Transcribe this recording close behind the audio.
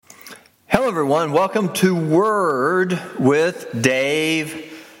Hello, everyone. Welcome to Word with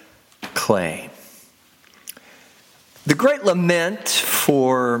Dave Clay. The great lament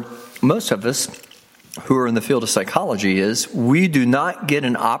for most of us who are in the field of psychology is we do not get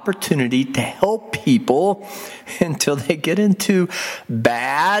an opportunity to help people until they get into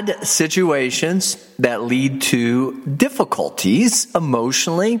bad situations that lead to difficulties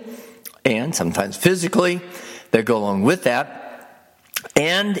emotionally and sometimes physically that go along with that.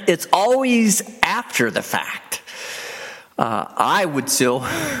 And it's always after the fact. I would still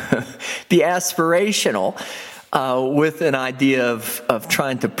be aspirational with an idea of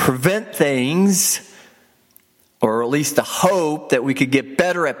trying to prevent things, or at least the hope that we could get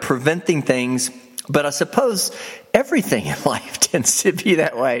better at preventing things. But I suppose everything in life tends to be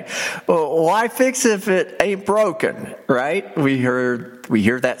that way. Well, why fix if it ain't broken, right? We hear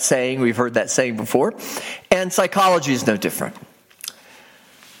that saying. We've heard that saying before. And psychology is no different.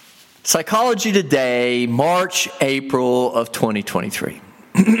 Psychology Today, March, April of 2023.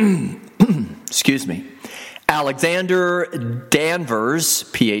 Excuse me. Alexander Danvers,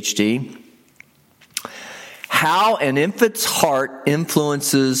 PhD. How an infant's heart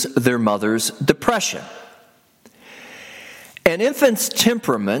influences their mother's depression. An infant's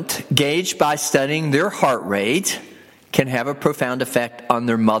temperament, gauged by studying their heart rate, can have a profound effect on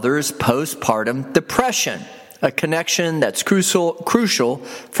their mother's postpartum depression. A connection that's crucial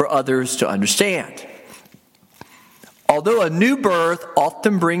for others to understand. Although a new birth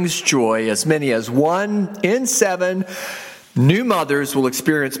often brings joy, as many as 1 in 7 new mothers will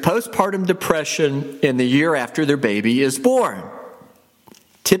experience postpartum depression in the year after their baby is born,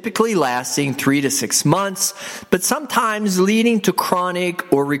 typically lasting 3 to 6 months, but sometimes leading to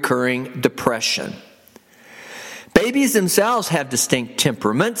chronic or recurring depression. Babies themselves have distinct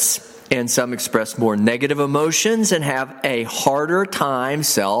temperaments, and some express more negative emotions and have a harder time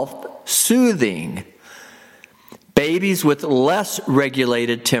self-soothing. Babies with less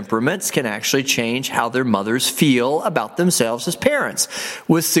regulated temperaments can actually change how their mothers feel about themselves as parents,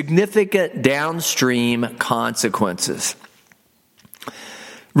 with significant downstream consequences.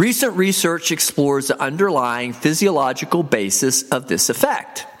 Recent research explores the underlying physiological basis of this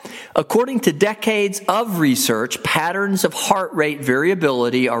effect. According to decades of research, patterns of heart rate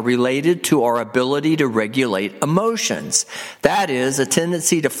variability are related to our ability to regulate emotions. That is, a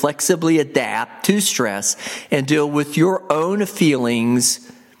tendency to flexibly adapt to stress and deal with your own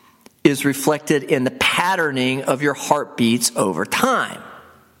feelings is reflected in the patterning of your heartbeats over time.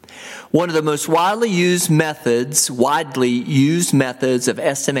 One of the most widely used methods of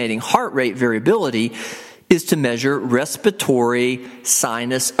estimating heart rate variability is to measure respiratory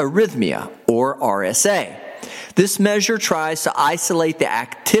sinus arrhythmia, or RSA. This measure tries to isolate the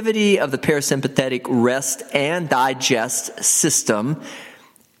activity of the parasympathetic rest and digest system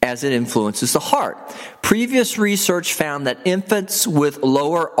as it influences the heart. Previous research found that infants with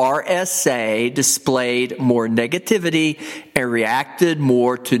lower RSA displayed more negativity and reacted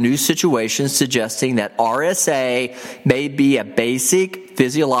more to new situations, suggesting that RSA may be a basic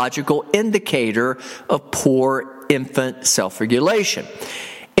physiological indicator of poor infant self-regulation.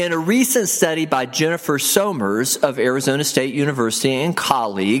 In a recent study by Jennifer Somers of Arizona State University and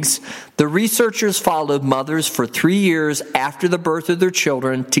colleagues, the researchers followed mothers for 3 years after the birth of their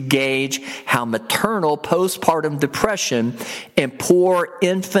children to gauge how maternal postpartum depression and poor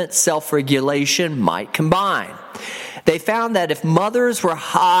infant self-regulation might combine. They found that if mothers were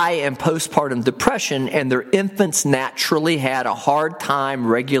high in postpartum depression and their infants naturally had a hard time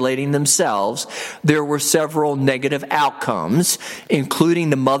regulating themselves, there were several negative outcomes, including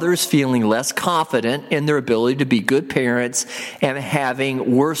the mothers feeling less confident in their ability to be good parents and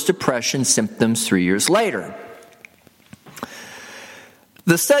having worse depression symptoms 3 years later.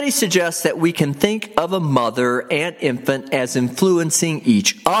 The study suggests that we can think of a mother and infant as influencing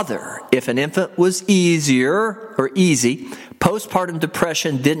each other. If an infant was easy, postpartum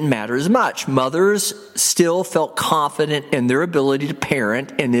depression didn't matter as much. Mothers still felt confident in their ability to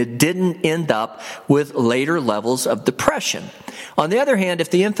parent, and it didn't end up with later levels of depression. On the other hand, if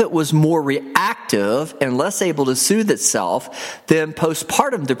the infant was more reactive and less able to soothe itself, then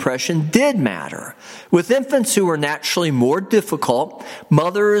postpartum depression did matter. With infants who were naturally more difficult,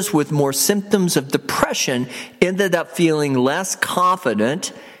 mothers with more symptoms of depression ended up feeling less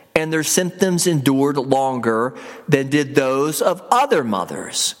confident, and their symptoms endured longer than did those of other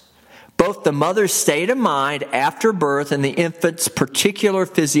mothers. Both the mother's state of mind after birth and the infant's particular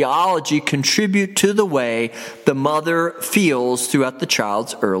physiology contribute to the way the mother feels throughout the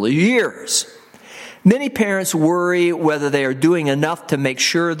child's early years. Many parents worry whether they are doing enough to make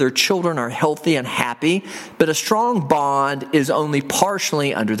sure their children are healthy and happy, but a strong bond is only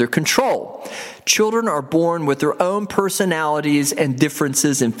partially under their control. Children are born with their own personalities and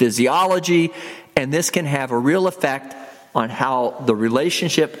differences in physiology, and this can have a real effect on how the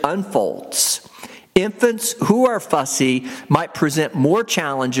relationship unfolds. Infants who are fussy might present more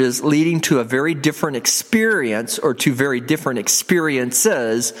challenges, leading to a very different experience or to very different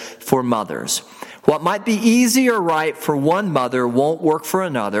experiences for mothers. What might be easy or right for one mother won't work for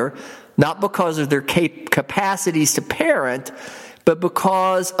another, not because of their capacities to parent, but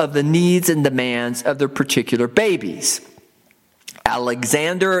because of the needs and demands of their particular babies.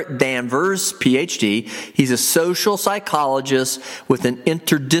 Alexander Danvers, PhD, he's a social psychologist with an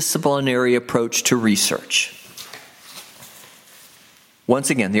interdisciplinary approach to research. Once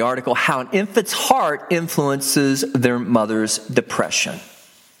again, the article, How an Infant's Heart Influences Their Mother's Depression.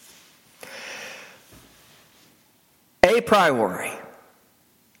 A priori,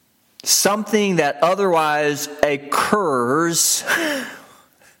 something that otherwise occurs,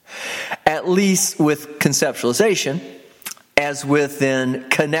 at least with conceptualization, as within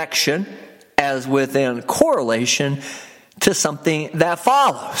connection, as within correlation to something that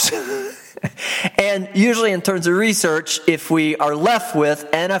follows. And usually in terms of research, if we are left with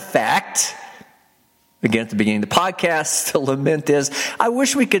an effect, again at the beginning of the podcast, the lament is, I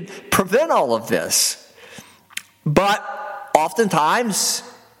wish we could prevent all of this. But oftentimes,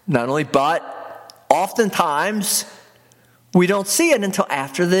 oftentimes, we don't see it until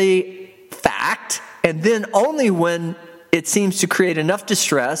after the fact, and then only when it seems to create enough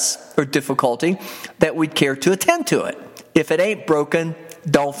distress or difficulty that we'd care to attend to it. If it ain't broken,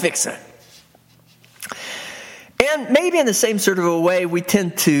 don't fix it. And maybe in the same sort of a way, we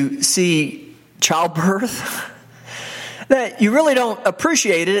tend to see childbirth, that you really don't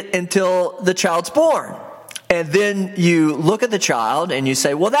appreciate it until the child's born. And then you look at the child and you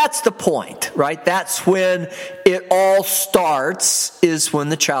say, well, that's the point, right? That's when it all starts, is when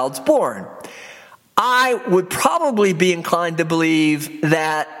the child's born. I would probably be inclined to believe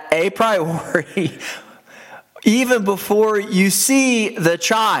that a priori, even before you see the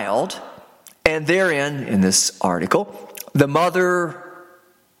child, and therein, in this article, the mother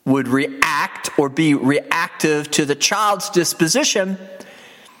would react or be reactive to the child's disposition,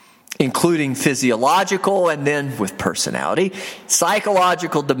 including physiological and then with personality,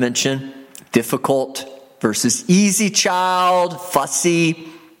 psychological dimension, difficult versus easy child, fussy.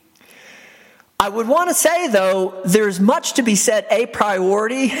 I would want to say, though, there's much to be said a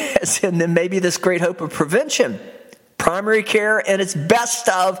priori, as in then maybe this great hope of prevention. Primary care and its best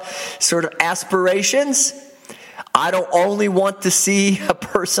of sort of aspirations. I don't only want to see a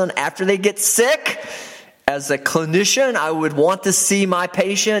person after they get sick. As a clinician, I would want to see my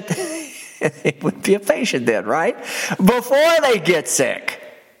patient, it would be a patient then, right? Before they get sick.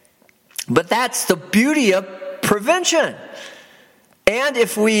 But that's the beauty of prevention. And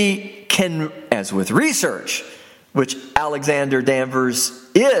if we can, as with research, which Alexander Danvers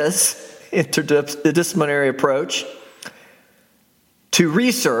is, interdisciplinary approach to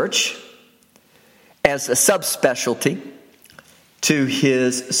research as a subspecialty to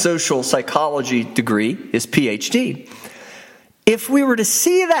his social psychology degree, his PhD. If we were to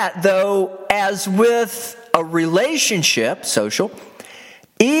see that, though, as with a relationship, social,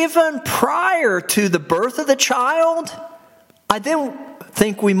 even prior to the birth of the child, I then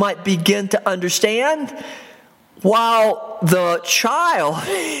think we might begin to understand, while the child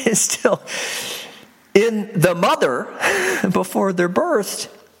is still in the mother before they're birthed,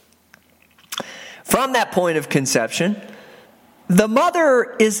 from that point of conception, the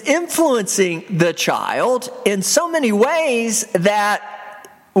mother is influencing the child in so many ways that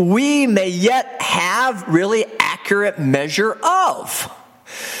we may yet have really accurate measure of.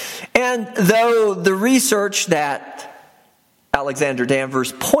 And though the research that Alexander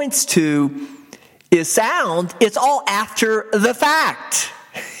Danvers points to is sound, it's all after the fact.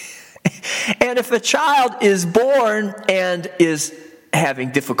 And if a child is born and is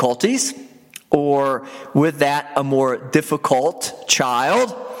having difficulties, or with that a more difficult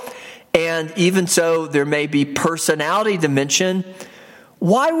child, and even so there may be personality dimension,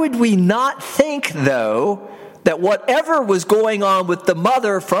 why would we not think, though, that whatever was going on with the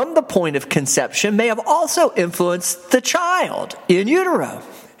mother from the point of conception may have also influenced the child in utero,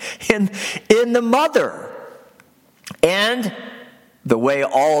 in the mother? And the way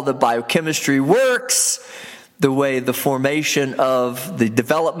all the biochemistry works, the way the formation of the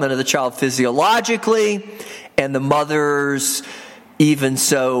development of the child physiologically, and the mother's even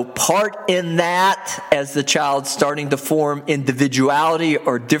so, part in that as the child's starting to form individuality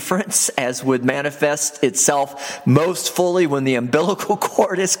or difference, as would manifest itself most fully when the umbilical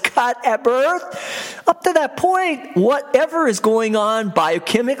cord is cut at birth. Up to that point, whatever is going on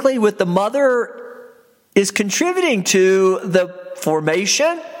biochemically with the mother is contributing to the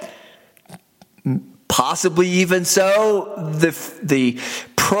formation, possibly even so, the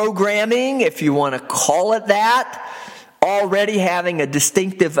programming, if you want to call it that, already having a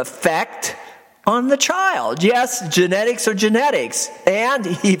distinctive effect on the child. Yes, genetics are genetics.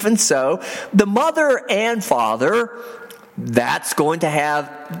 And even so, the mother and father, that's going to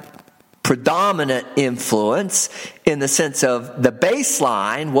have predominant influence in the sense of the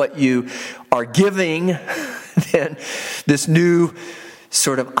baseline, what you are giving, then this new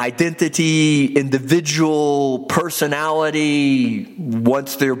sort of identity, individual personality,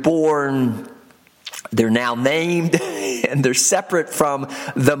 once they're born, they're now named and they're separate from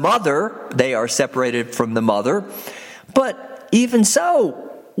the mother. They are separated from the mother. But even so,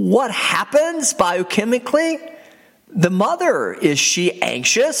 what happens biochemically? The mother, is she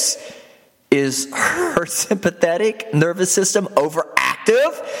anxious? Is her sympathetic nervous system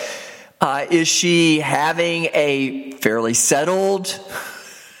overactive? Is she having a fairly settled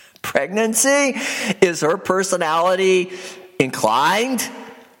pregnancy? Is her personality inclined?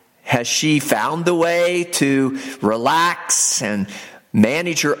 Has she found the way to relax and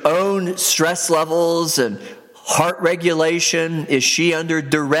manage her own stress levels and heart regulation? Is she under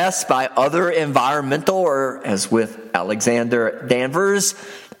duress by other environmental, or as with Alexander Danvers,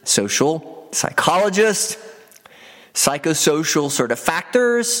 social psychologist, psychosocial sort of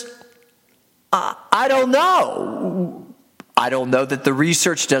factors? I don't know. I don't know that the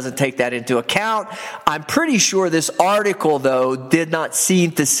research doesn't take that into account. I'm pretty sure this article, though, did not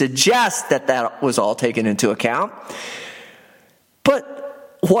seem to suggest that that was all taken into account.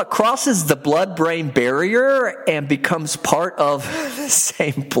 But what crosses the blood-brain barrier and becomes part of the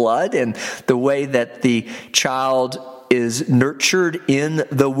same blood and the way that the child is nurtured in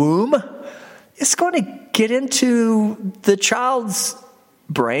the womb is going to get into the child's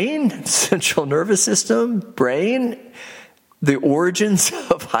brain, central nervous system, brain, the origins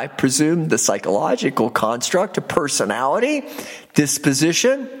of, I presume, the psychological construct of personality,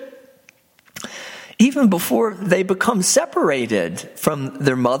 disposition, even before they become separated from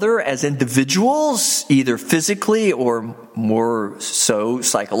their mother as individuals, either physically or more so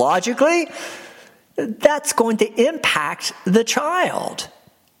psychologically. That's going to impact the child.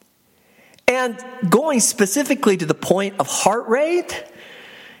 And going specifically to the point of heart rate,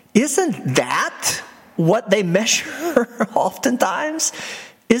 isn't that what they measure oftentimes?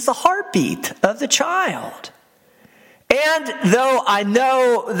 Is the heartbeat of the child. And though I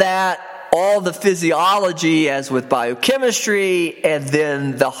know that all the physiology, as with biochemistry, and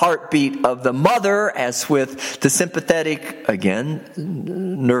then the heartbeat of the mother, as with the sympathetic, again,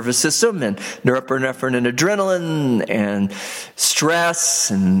 nervous system, and norepinephrine and adrenaline, and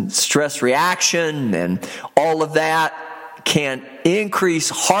stress reaction, and all of that can increase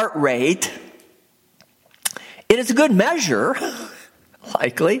heart rate. It is a good measure,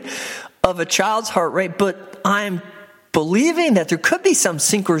 likely, of a child's heart rate, but I'm believing that there could be some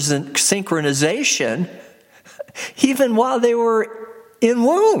synchronization even while they were in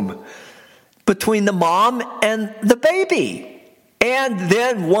womb between the mom and the baby. And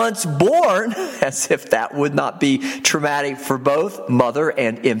then once born, as if that would not be traumatic for both mother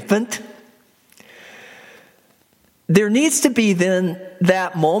and infant, there needs to be then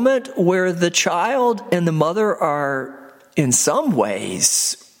that moment where the child and the mother are in some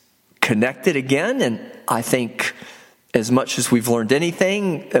ways connected again. And I think as much as we've learned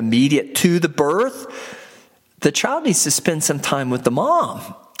anything immediate to the birth, the child needs to spend some time with the mom.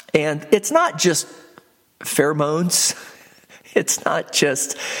 And it's not just pheromones. It's not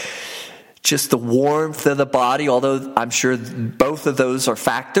just the warmth of the body, although I'm sure both of those are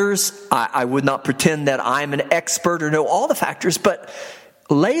factors. I would not pretend that I'm an expert or know all the factors, but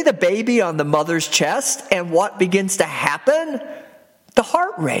lay the baby on the mother's chest, and what begins to happen? The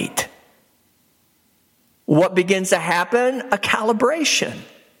heart rate. What begins to happen? A calibration.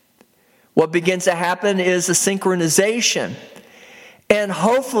 What begins to happen is a synchronization. And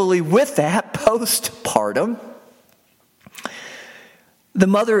hopefully with that, postpartum, the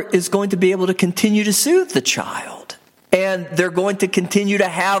mother is going to be able to continue to soothe the child. And they're going to continue to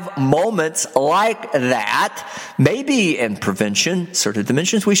have moments like that. Maybe in prevention, sort of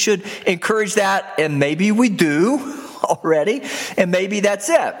dimensions, we should encourage that, and maybe we do already, and maybe that's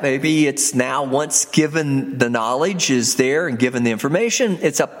it. Maybe it's now, once given the knowledge is there and given the information,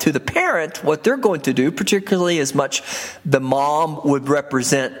 it's up to the parent what they're going to do, particularly as much the mom would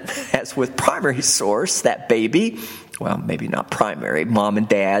represent, as with primary source, that baby. Well, maybe not primary, mom and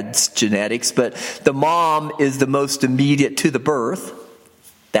dad's genetics, but the mom is the most immediate to the birth,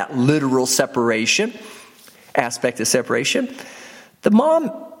 that literal separation, aspect of separation. The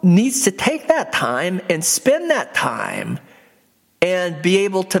mom needs to take that time and spend that time and be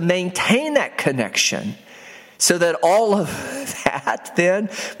able to maintain that connection so that all of that then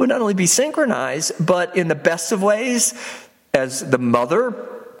would not only be synchronized, but in the best of ways, as the mother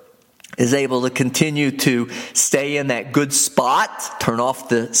is able to continue to stay in that good spot, turn off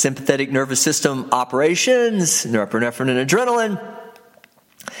the sympathetic nervous system operations, norepinephrine and adrenaline,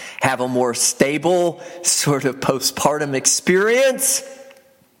 have a more stable sort of postpartum experience,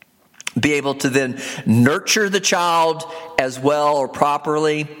 be able to then nurture the child as well or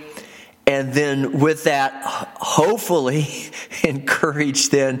properly, and then with that, hopefully encourage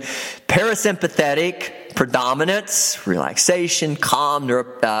then parasympathetic predominance, relaxation, calm,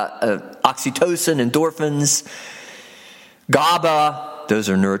 oxytocin, endorphins, GABA. Those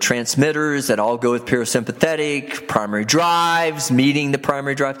are neurotransmitters that all go with parasympathetic, primary drives, meeting the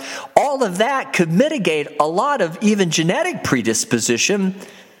primary drive. All of that could mitigate a lot of even genetic predisposition,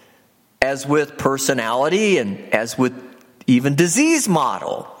 as with personality and as with even disease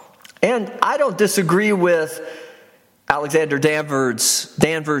model. And I don't disagree with Alexander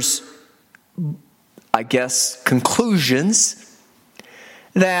Danvers' I guess, conclusions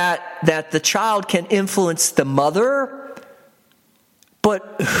that the child can influence the mother,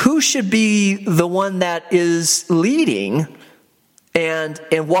 but who should be the one that is leading, and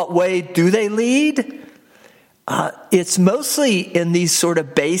in what way do they lead? It's mostly in these sort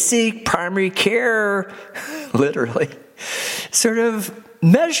of basic primary care, literally, sort of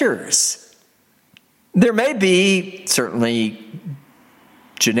measures. There may be certainly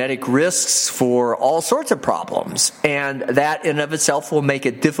genetic risks for all sorts of problems, and that in and of itself will make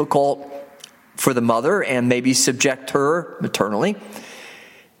it difficult for the mother and maybe subject her maternally,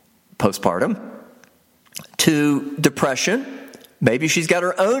 postpartum, to depression. Maybe she's got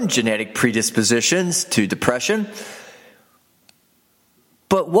her own genetic predispositions to depression.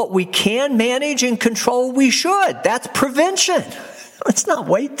 But what we can manage and control, we should. That's prevention. Let's not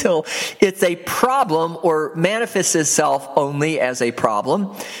wait till it's a problem or manifests itself only as a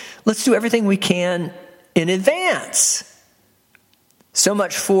problem. Let's do everything we can in advance. So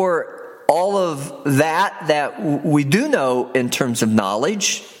much for all of that we do know in terms of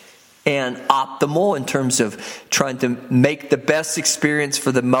knowledge, and optimal in terms of trying to make the best experience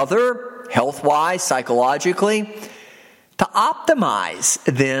for the mother, health-wise, psychologically, to optimize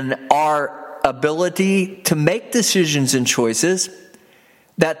then our ability to make decisions and choices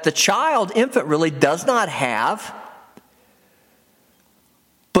that the infant really does not have.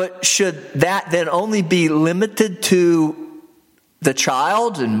 But should that then only be limited to the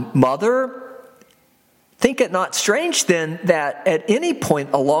child and mother? Think it not strange then that at any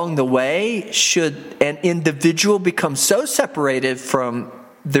point along the way, should an individual become so separated from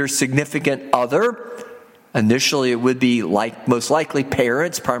their significant other, initially it would be most likely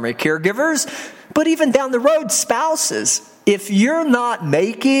parents, primary caregivers, but even down the road, spouses. If you're not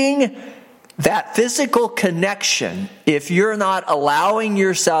making that physical connection, if you're not allowing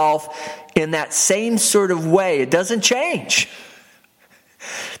yourself in that same sort of way, it doesn't change,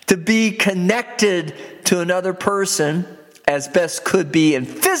 to be connected to another person as best could be in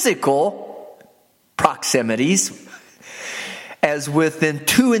physical proximities, as within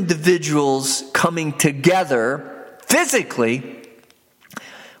two individuals coming together physically,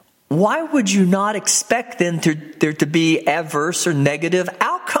 why would you not expect then there to be adverse or negative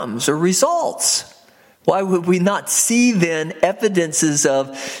outcomes or results? Why would we not see then evidences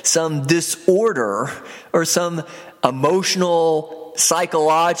of some disorder or some emotional,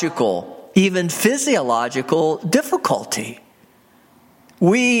 psychological, even physiological difficulty?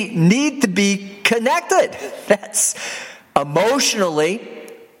 We need to be connected. That's emotionally,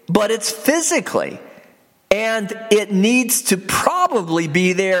 but it's physically. And it needs to probably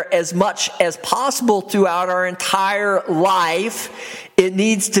be there as much as possible throughout our entire life. It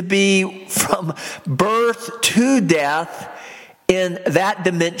needs to be from birth to death in that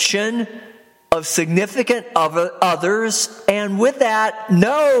dimension of significant others. And with that,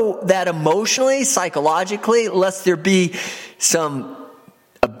 know that emotionally, psychologically, lest there be some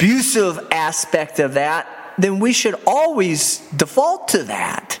abusive aspect of that, then we should always default to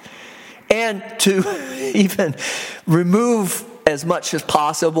that. And to even remove as much as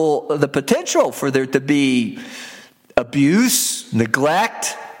possible the potential for there to be abuse,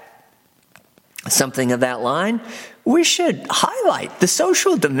 neglect, something of that line, we should highlight the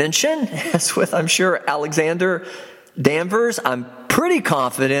social dimension, as with, I'm sure, Alexander Danvers. I'm pretty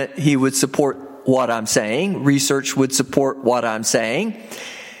confident he would support what I'm saying. Research would support what I'm saying.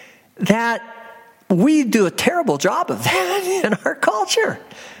 That we do a terrible job of that in our culture.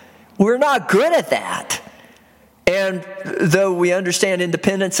 We're not good at that. And though we understand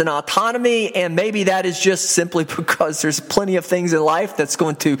independence and autonomy, and maybe that is just simply because there's plenty of things in life that's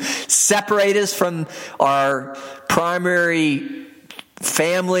going to separate us from our primary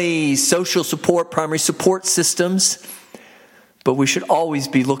family, social support, primary support systems, but we should always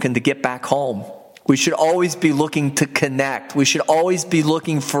be looking to get back home. We should always be looking to connect. We should always be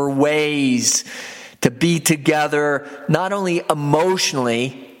looking for ways to be together, not only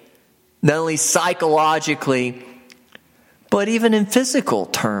emotionally, not only psychologically, but even in physical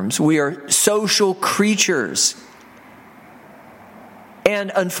terms. We are social creatures.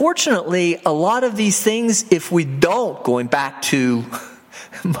 And unfortunately, a lot of these things, if we don't, going back to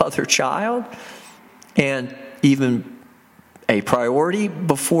mother-child, and even a priority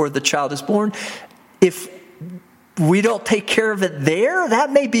before the child is born, if we don't take care of it there,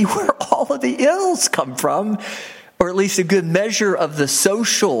 that may be where all of the ills come from, or at least a good measure of the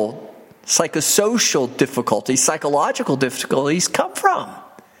psychosocial difficulties, psychological difficulties come from.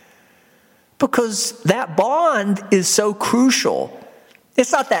 Because that bond is so crucial.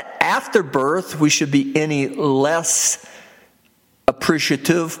 It's not that after birth we should be any less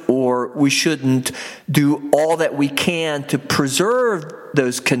appreciative, or we shouldn't do all that we can to preserve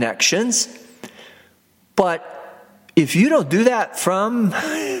those connections. But if you don't do that from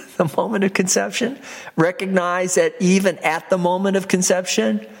the moment of conception, recognize that even at the moment of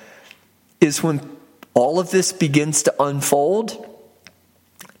conception is when all of this begins to unfold,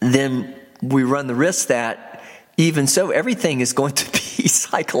 then we run the risk that even so, everything is going to be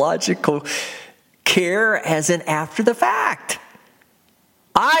psychological care as an after the fact.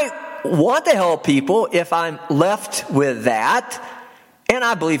 I want to help people if I'm left with that. And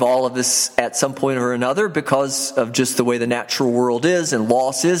I believe all of this at some point or another, because of just the way the natural world is and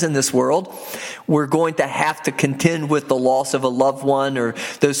loss is in this world, we're going to have to contend with the loss of a loved one, or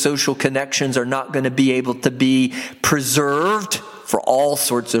those social connections are not going to be able to be preserved for all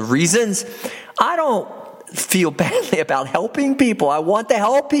sorts of reasons. I don't feel badly about helping people. I want to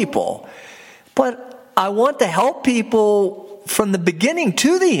help people. But I want to help people from the beginning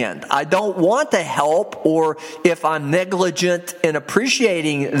to the end. I don't want to help, or if I'm negligent in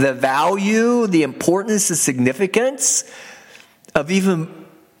appreciating the value, the importance, the significance of even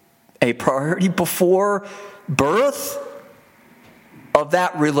a priority before birth of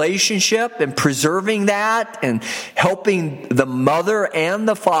that relationship and preserving that and helping the mother and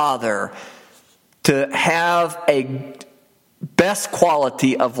the father to have a best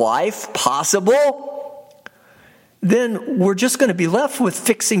quality of life possible, then we're just going to be left with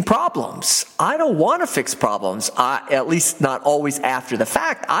fixing problems. I don't want to fix problems, at least not always after the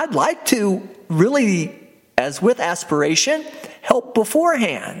fact. I'd like to really, as with aspiration, help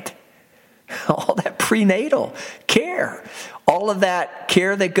beforehand. All that prenatal care, all of that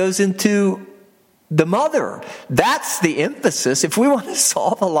care that goes into the mother. That's the emphasis. If we want to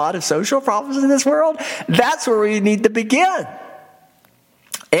solve a lot of social problems in this world, that's where we need to begin.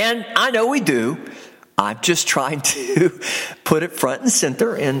 And I know we do. I'm just trying to put it front and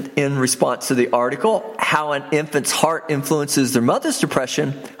center in response to the article, how an infant's heart influences their mother's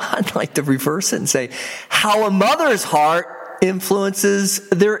depression. I'd like to reverse it and say how a mother's heart influences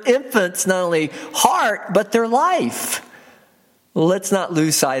their infant's not only heart, but their life. Let's not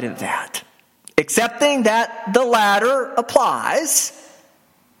lose sight of that. Accepting that the latter applies,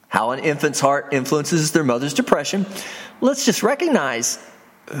 how an infant's heart influences their mother's depression, let's just recognize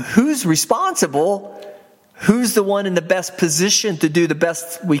who's responsible, who's the one in the best position to do the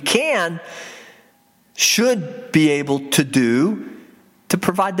best we can, should be able to do to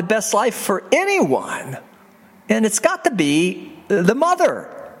provide the best life for anyone. And it's got to be the mother.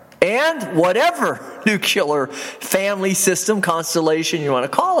 And whatever nuclear family system, constellation you want to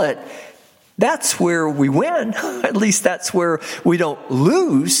call it, that's where we win. At least that's where we don't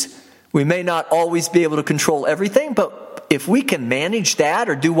lose. We may not always be able to control everything, but if we can manage that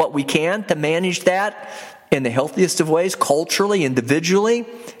or do what we can to manage that in the healthiest of ways, culturally, individually,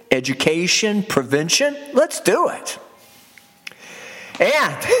 education, prevention, let's do it.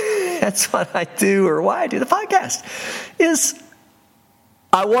 And that's what I do, or why I do the podcast, is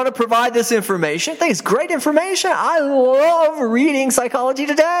I want to provide this information. I think it's great information. I love reading Psychology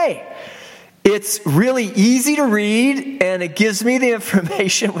Today. It's really easy to read, and it gives me the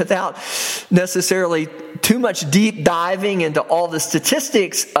information without necessarily too much deep diving into all the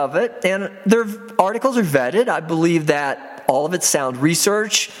statistics of it. And their articles are vetted. I believe that all of it's sound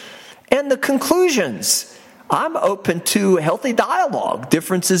research. And the conclusions, I'm open to healthy dialogue,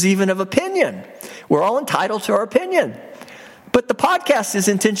 differences even of opinion. We're all entitled to our opinion. But the podcast is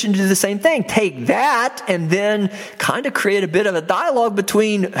intentioned to do the same thing. Take that and then kind of create a bit of a dialogue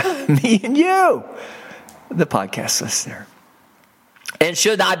between me and you, the podcast listener. And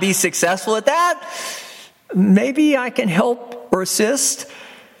should I be successful at that, maybe I can help or assist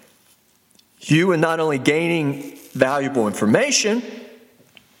you in not only gaining valuable information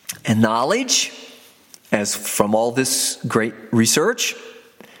and knowledge as from all this great research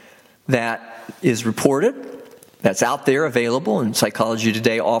that is reported, that's out there available, and Psychology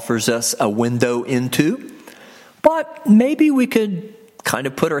Today offers us a window into. But maybe we could kind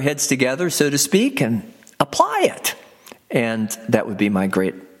of put our heads together, so to speak, and apply it. And that would be my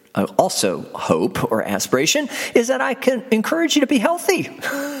great also hope or aspiration, is that I can encourage you to be healthy.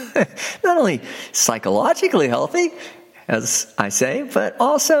 Not only psychologically healthy, as I say, but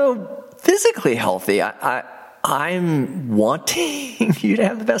also physically healthy. I'm wanting you to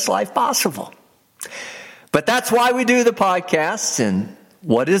have the best life possible. But that's why we do the podcast. And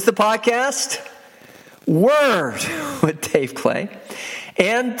what is the podcast? Word with Dave Clay.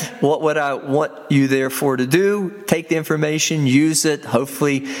 And what would I want you therefore to do? Take the information, use it,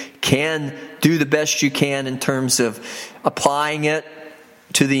 hopefully can do the best you can in terms of applying it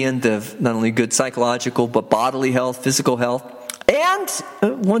to the end of not only good psychological, but bodily health, physical health. And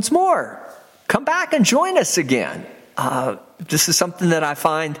once more, come back and join us again. This is something that I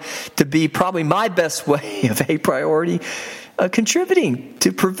find to be probably my best way of a priority, contributing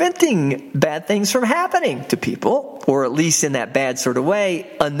to preventing bad things from happening to people, or at least in that bad sort of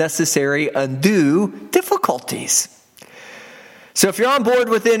way, unnecessary, undue difficulties. So if you're on board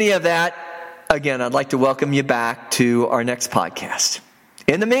with any of that, again, I'd like to welcome you back to our next podcast.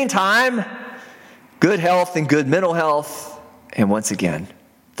 In the meantime, good health and good mental health. And once again,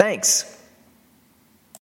 thanks.